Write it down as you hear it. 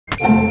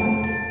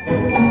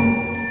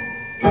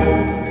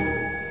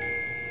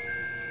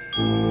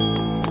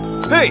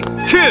Hey,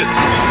 kids!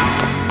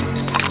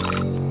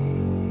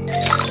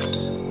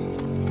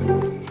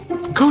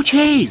 Coach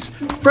Hayes,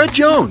 Fred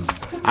Jones.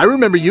 I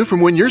remember you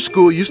from when your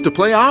school used to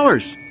play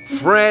ours.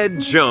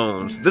 Fred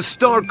Jones, the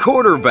star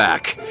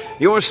quarterback.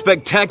 Your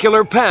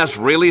spectacular pass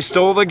really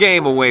stole the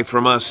game away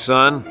from us,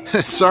 son.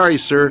 Sorry,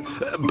 sir,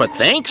 but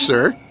thanks,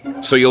 sir.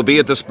 So you'll be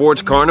at the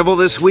sports carnival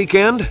this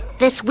weekend?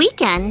 This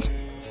weekend?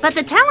 But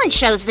the talent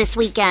show's this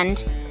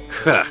weekend.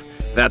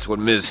 That's what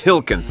Ms.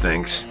 Hilkin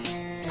thinks.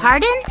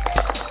 Pardon?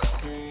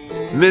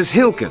 Ms.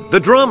 Hilkin, the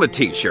drama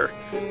teacher.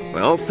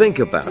 Well, think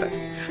about it.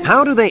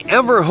 How do they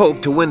ever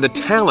hope to win the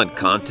talent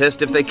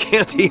contest if they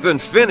can't even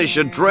finish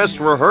a dress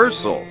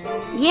rehearsal?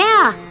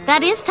 Yeah,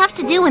 that is tough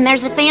to do when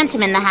there's a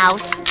phantom in the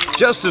house.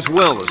 Just as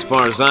well as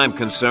far as I'm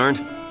concerned.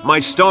 My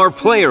star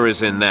player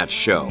is in that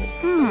show.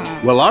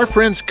 Well, our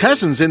friend's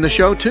cousin's in the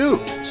show, too.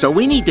 So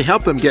we need to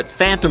help them get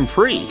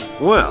phantom-free.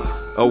 Well,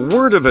 a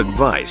word of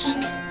advice.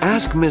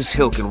 Ask Miss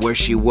Hilkin where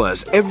she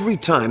was every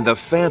time the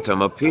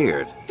phantom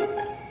appeared.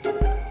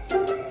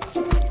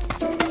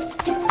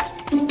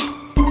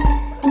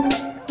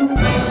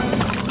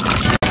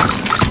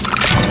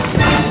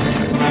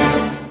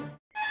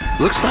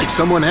 Looks like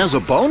someone has a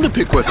bone to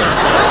pick with us.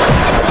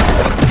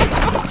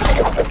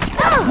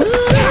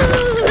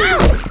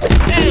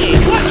 Hey,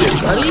 watch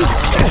it, buddy.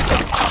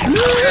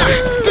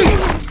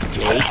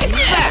 Take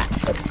that.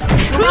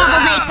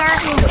 Troublemaker.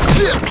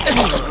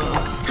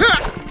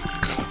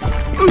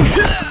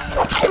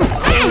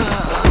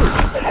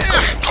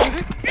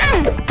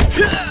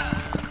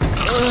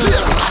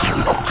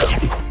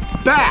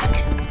 Back.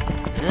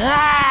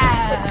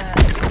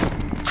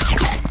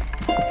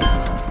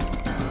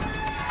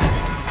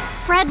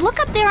 Fred, look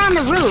up there on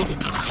the roof.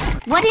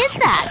 What is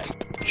that?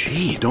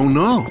 Gee, don't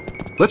know.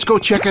 Let's go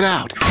check it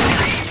out.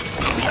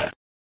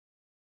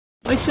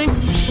 I think...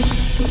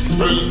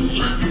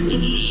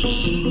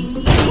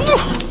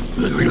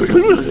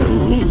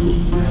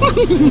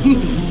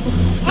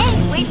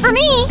 Hey, wait for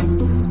me!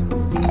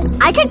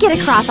 I could get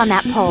across on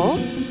that pole.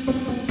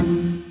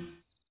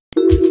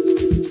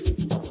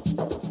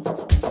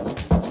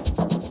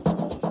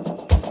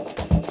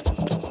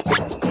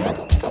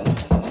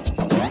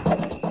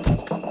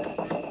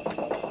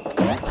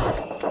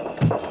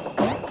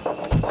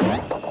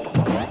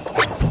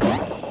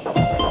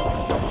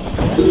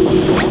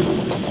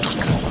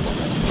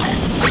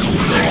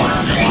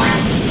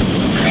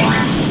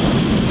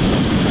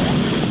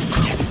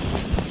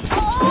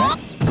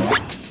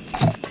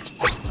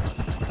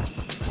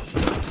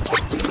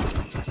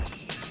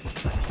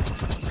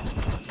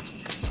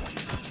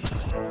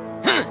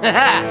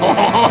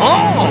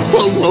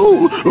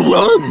 Hello,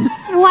 run!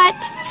 What?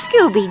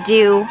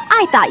 Scooby-Doo,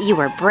 I thought you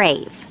were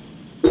brave.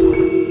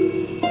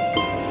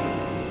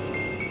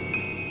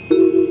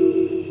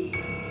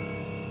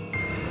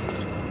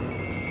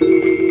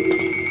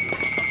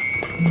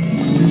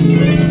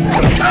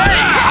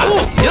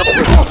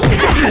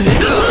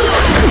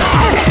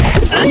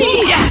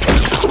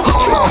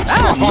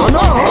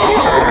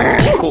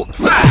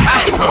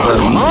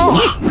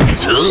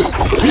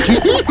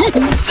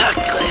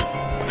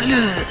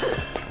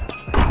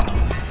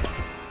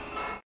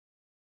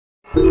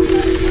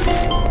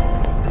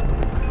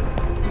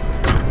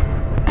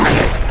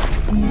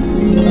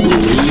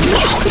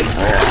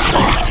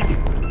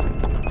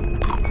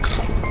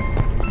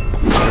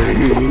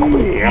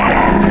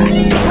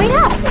 Wait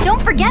up!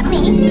 Don't forget me!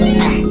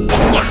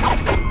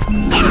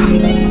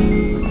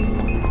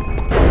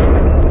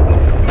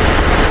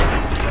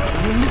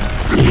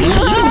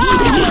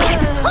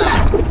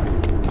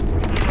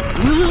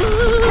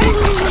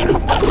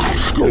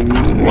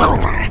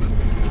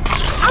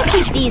 I'll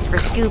keep these for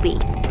Scooby.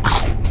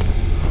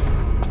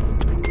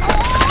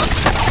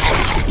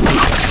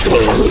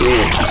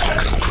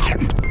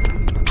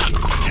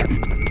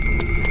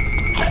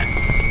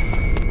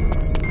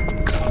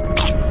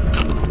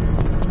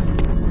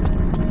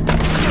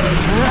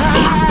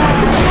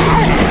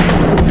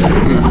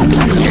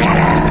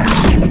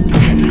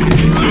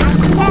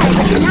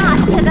 Not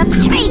to the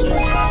face!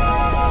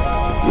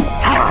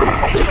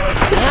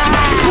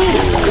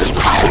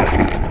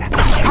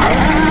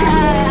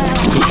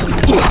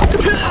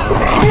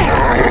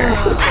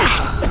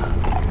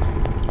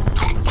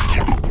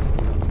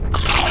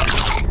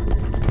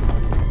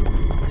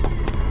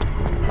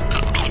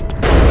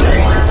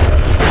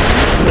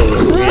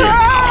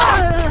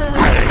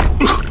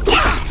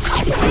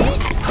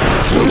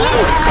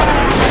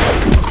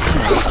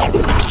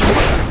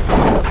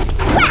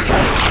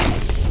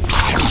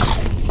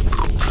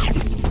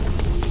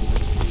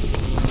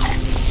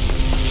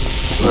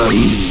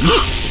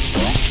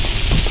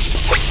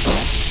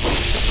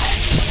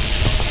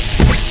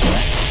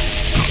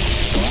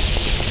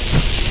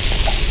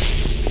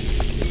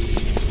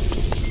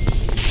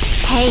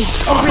 Hey,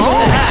 over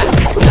there.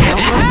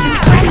 Don't look too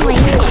friendly.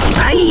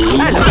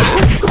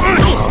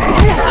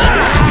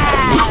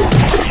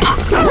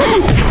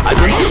 I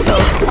don't think so.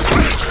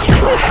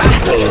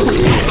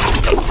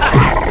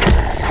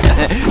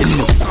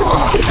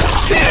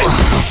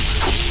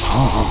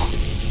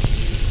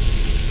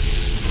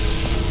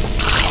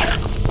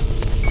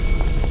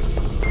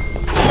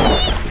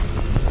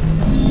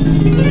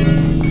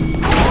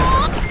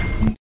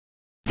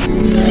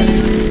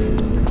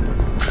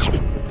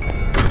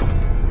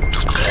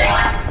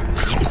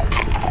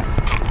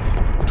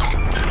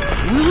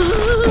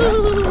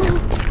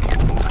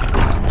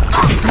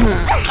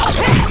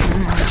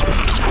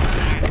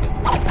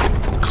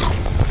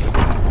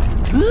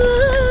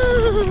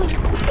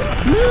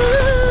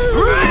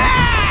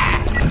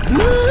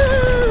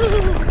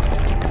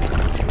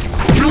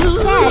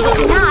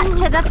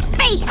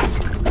 face!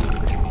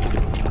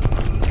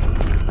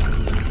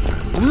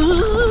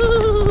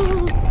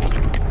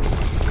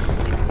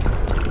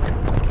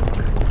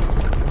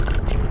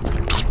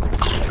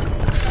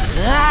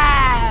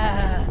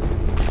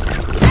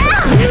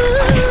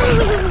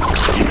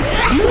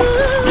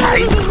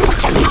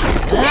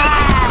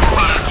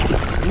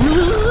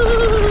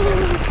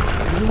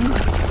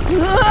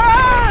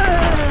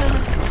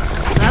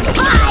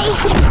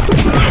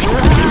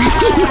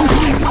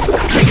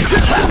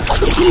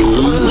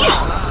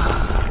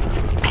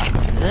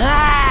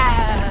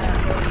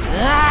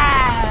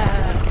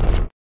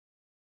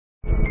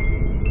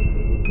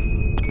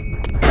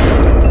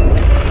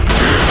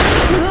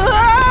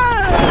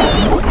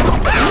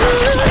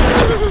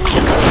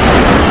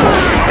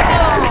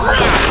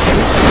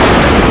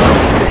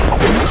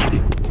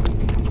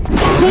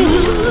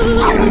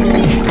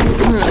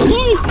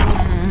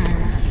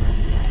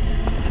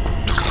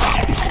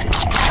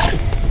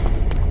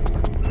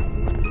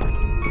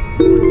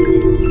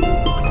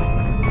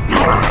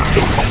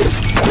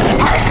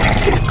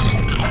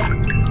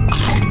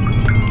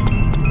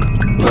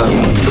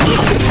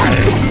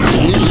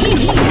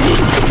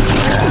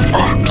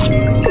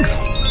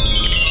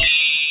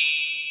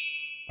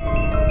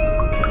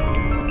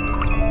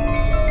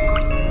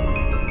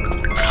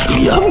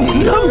 Yum,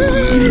 yum,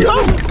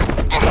 yum!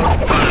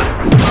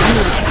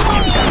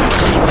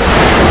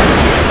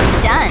 It's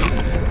done.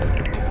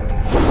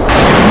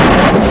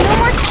 No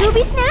more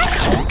Scooby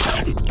snacks?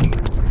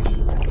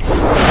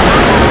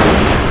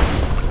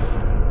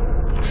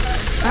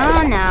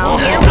 Oh no,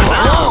 here we go.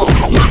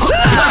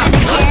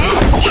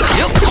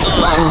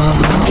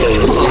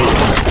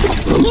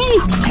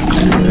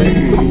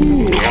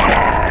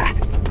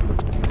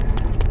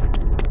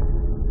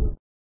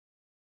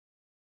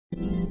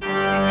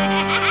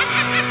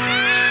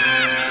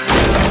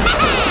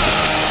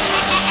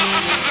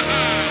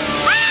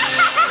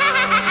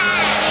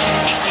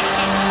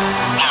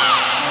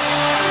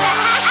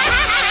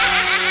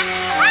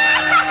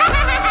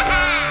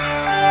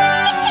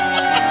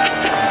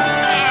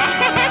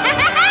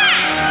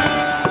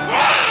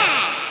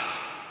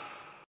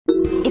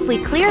 If we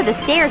clear the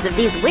stairs of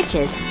these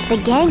witches, the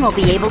gang will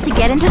be able to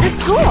get into the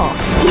school.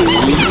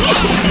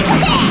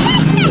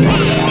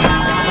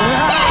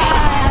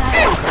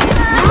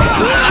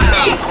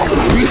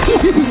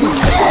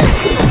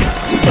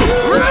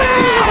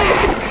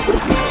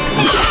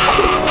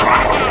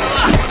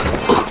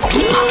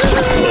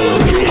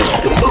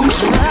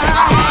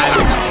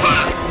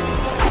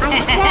 I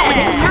said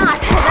not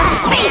to the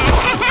face.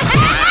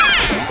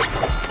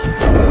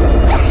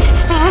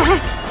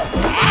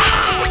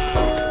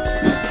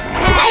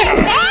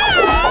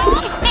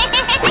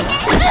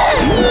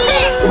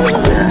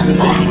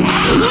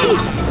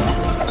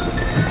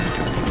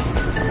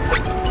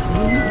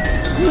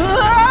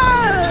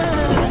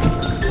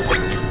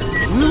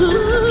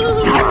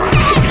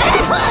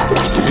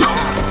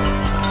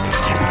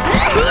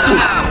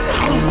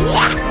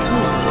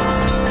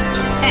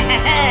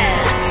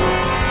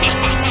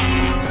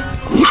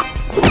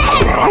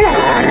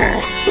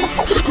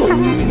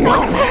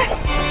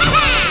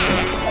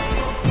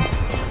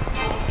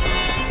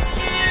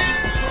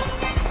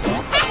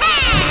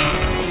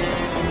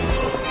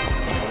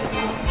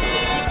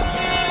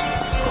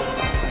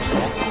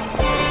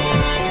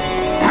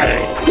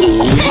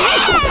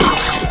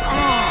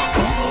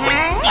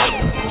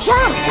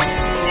 Jump!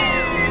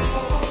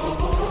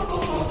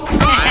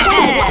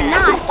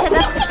 Not to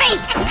the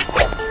face!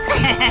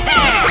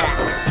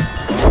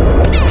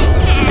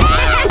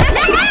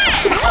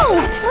 Oh,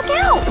 look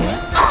out!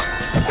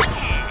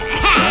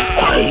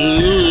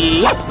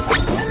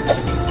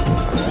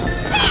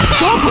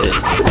 Stop it!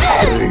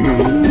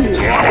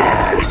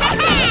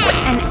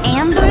 An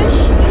ambush?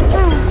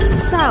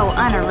 So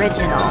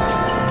unoriginal.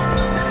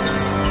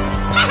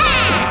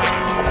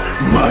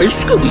 My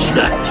Scooby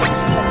snacks!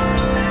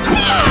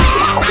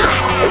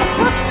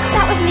 Whoops,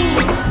 that was me.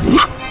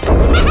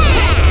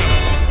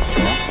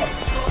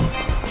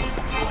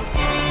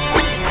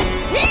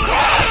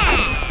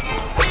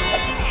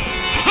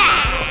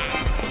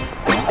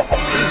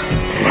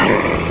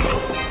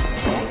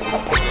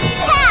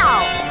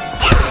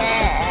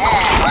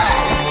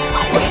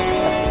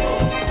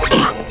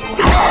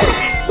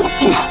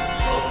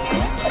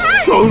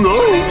 Oh no!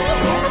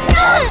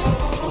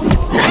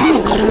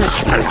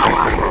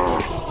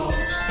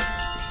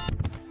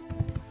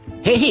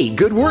 Hey,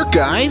 good work,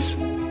 guys.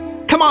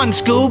 Come on,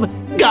 Scoob.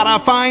 Gotta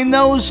find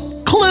those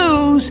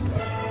clues.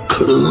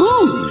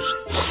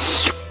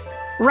 Clues?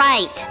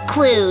 Right,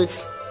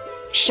 clues.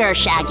 Sure,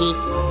 Shaggy.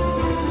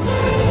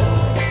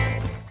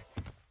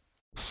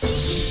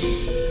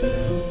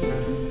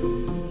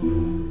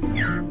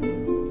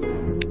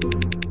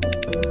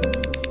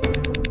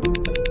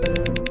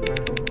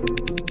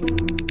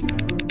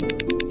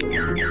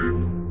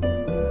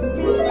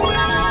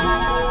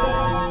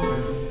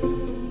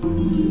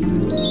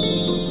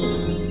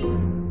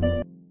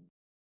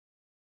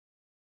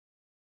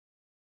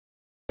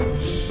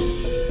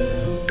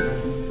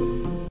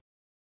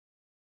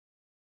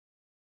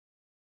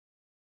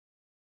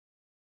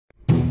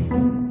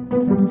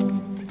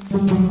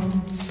 Come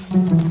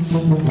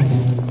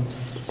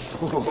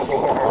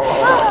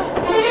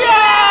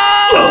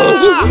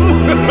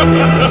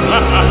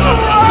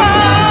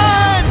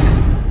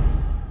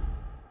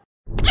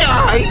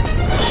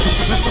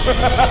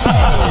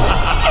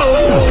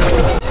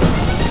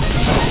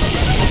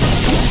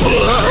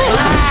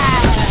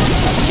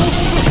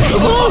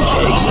on,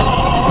 Chase.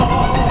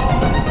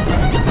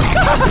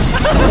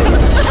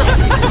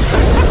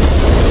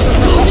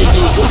 Scooby,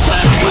 you're too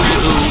fast for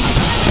you.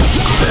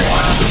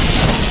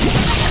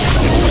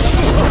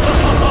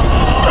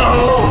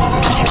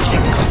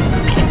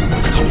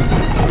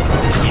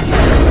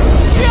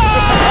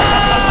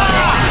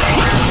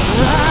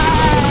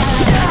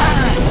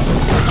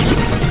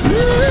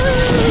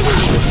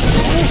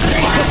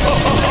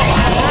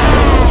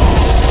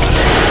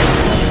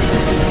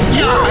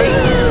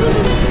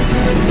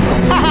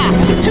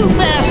 Too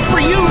fast for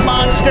you,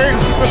 monster!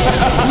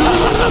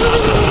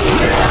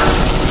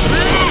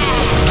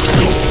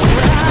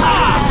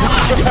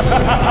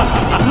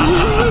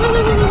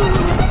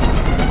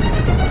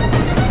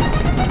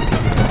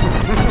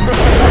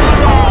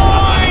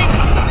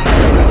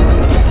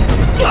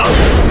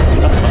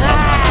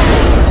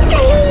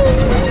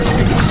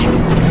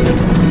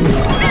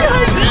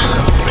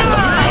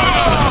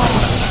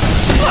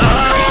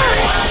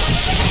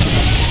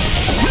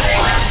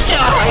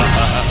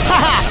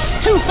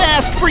 Too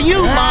fast for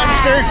you,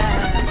 monster!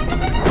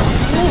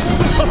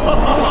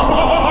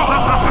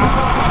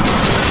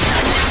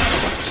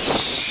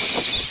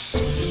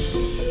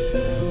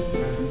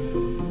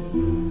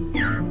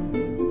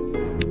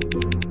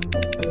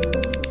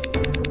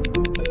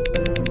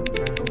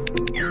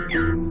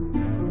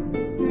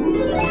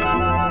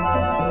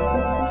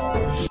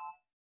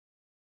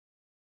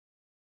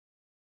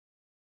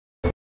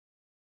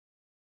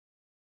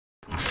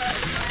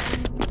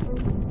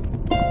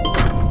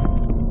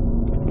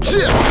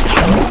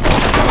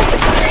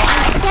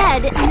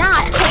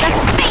 Not to the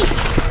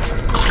face!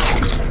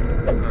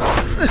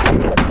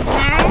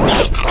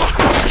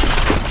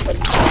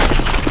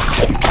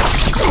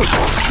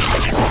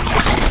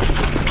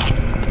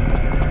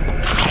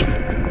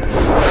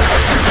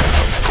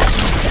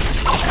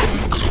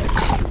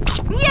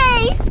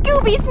 Yay!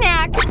 Scooby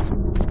snacks!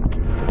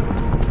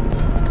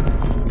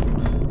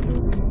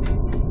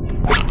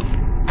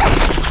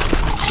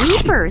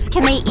 Jeepers,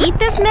 can they eat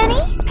this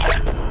many?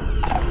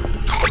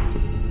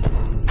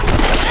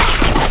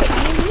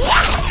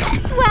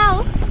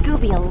 Swell!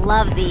 Scooby'll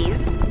love these.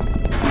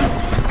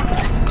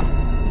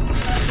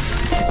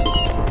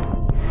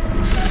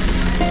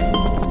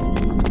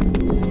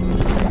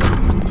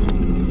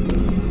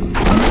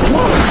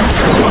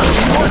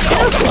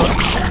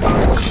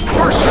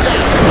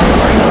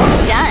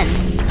 It's done.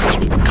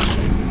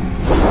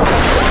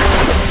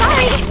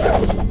 Sorry!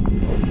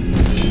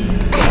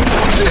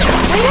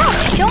 Wait up!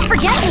 Don't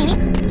forget me!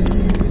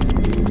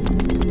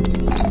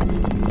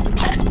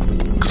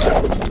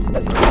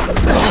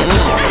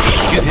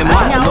 Excuse him,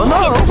 what?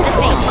 No, hits to the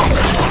face.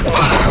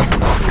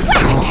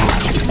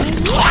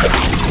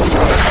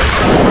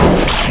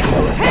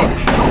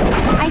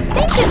 I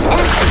think it's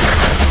empty.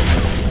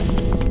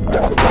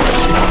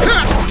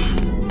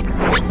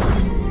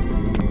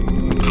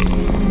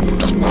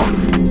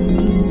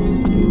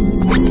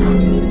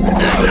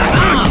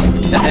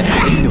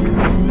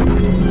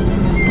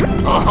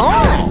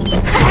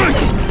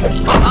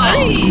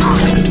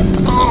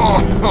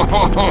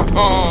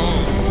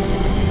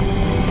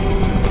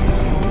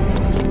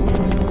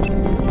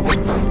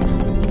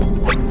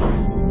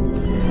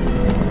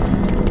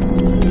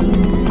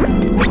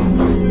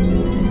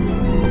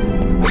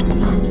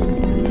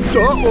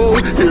 Uh-oh,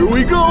 here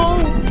we go!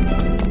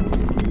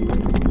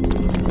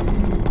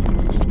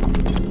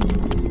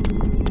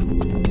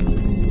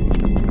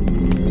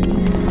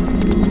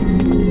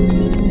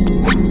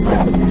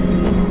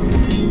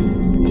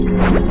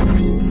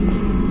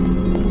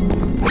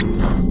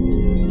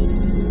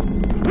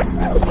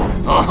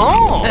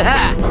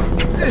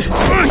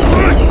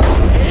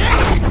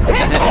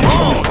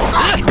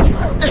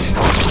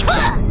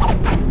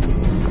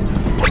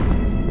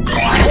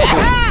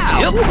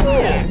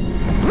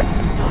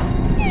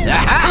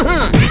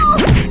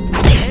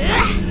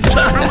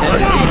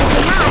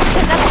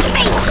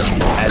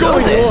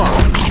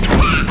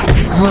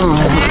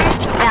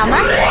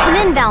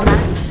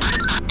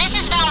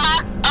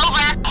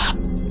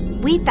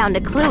 Found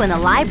a clue in the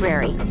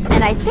library,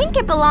 and I think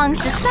it belongs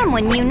to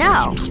someone you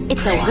know.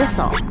 It's a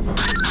whistle.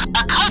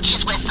 A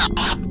coach's whistle.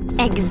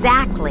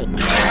 Exactly.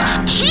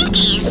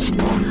 Jinkies!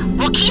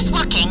 We'll keep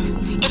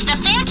looking. If the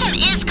Phantom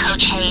is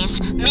Coach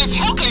Hayes, Ms.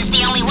 Hilkin's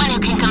the only one who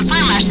can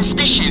confirm our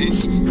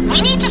suspicions.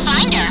 We need to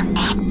find her.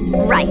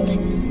 Right.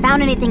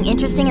 Found anything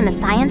interesting in the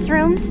science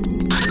rooms?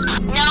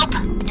 Nope,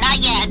 not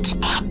yet.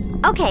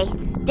 Okay,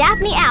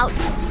 Daphne out.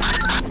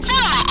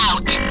 Thelma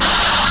out.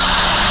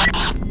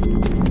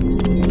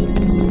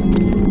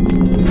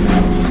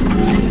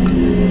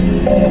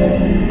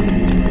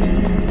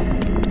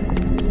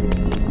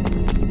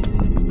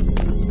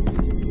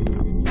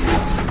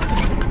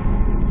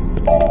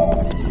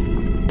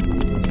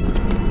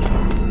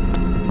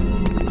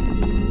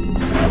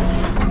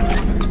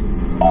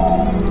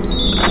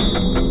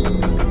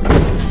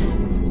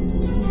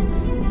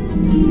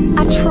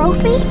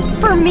 trophy?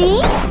 For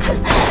me?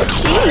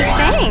 Gee,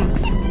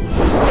 thanks.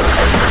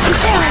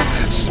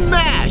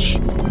 Smash!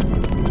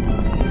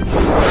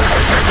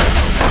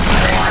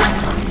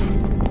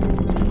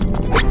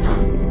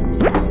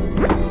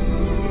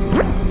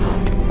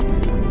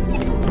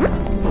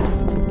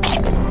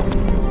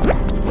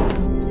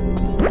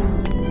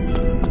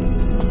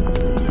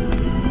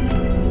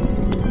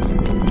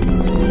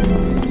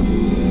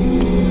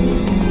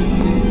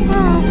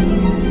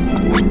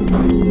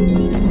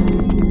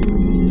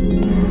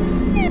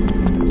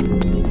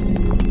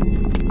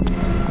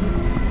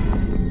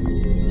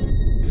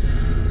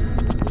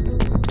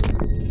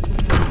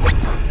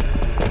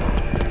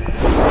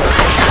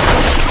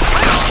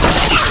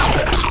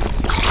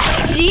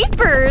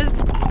 Jeepers!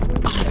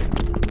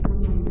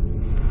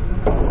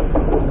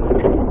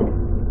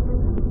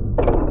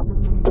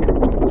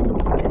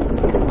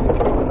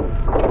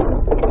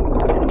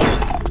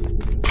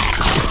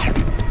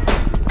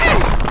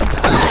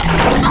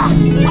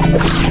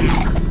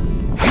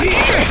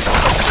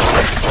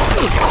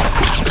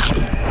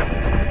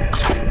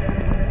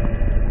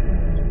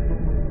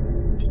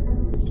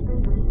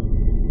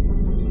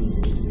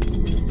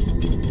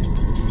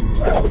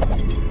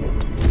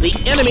 The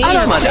enemy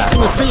has taken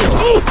the field.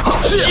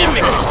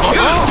 Jimmy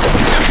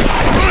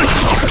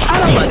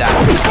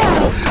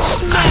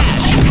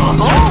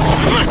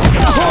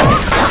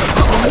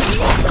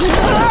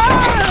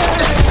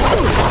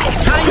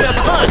Kind of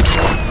punch.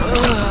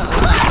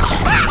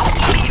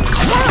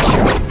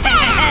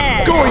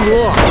 Going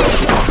long.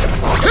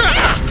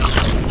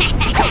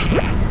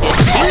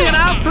 Laying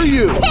out for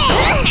you.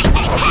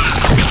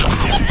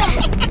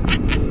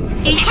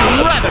 Eat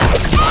rather.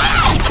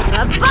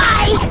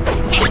 Bye-bye!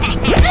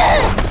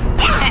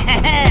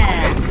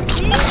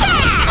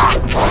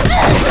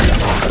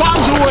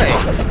 Bombs away.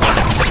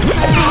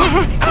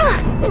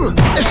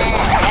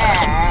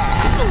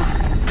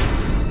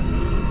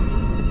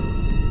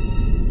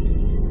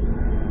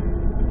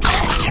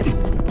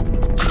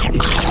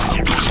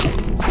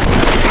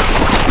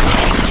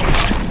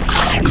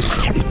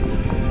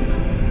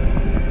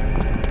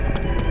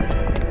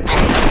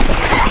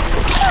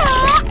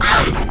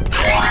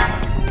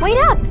 Wait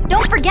up!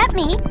 Don't forget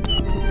me!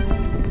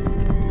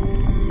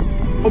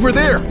 Over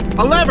there.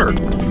 A lever.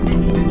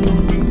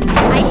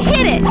 I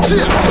hit it!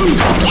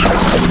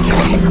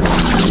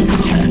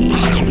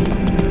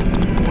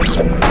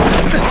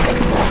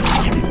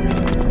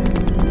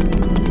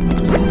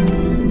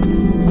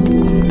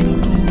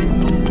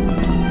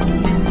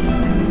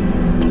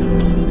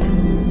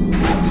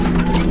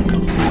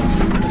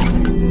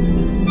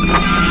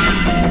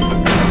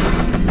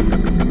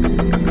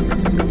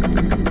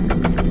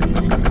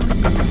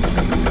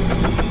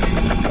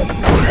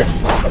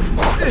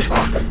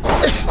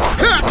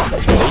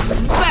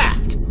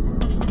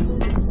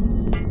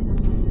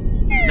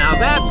 Now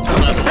that's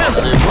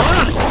unoffensive,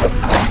 huh?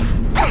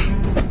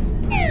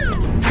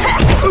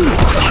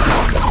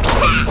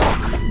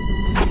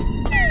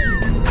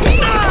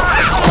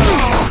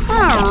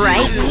 All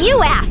right,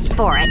 you asked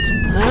for it.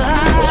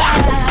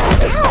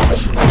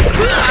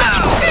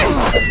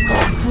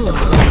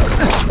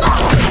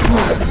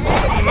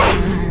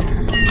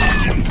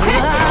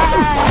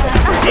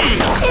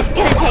 It's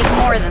gonna take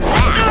more than that.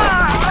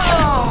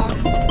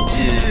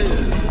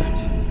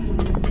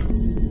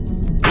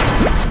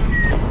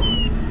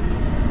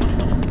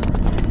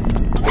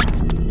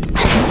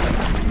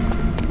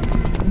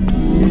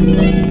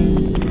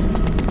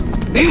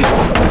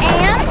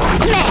 And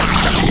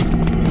smash!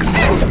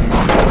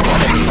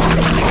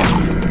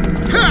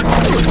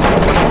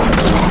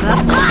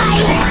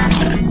 Bye-bye!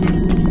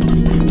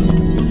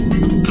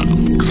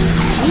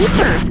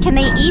 Jeepers, can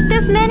they eat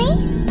this many?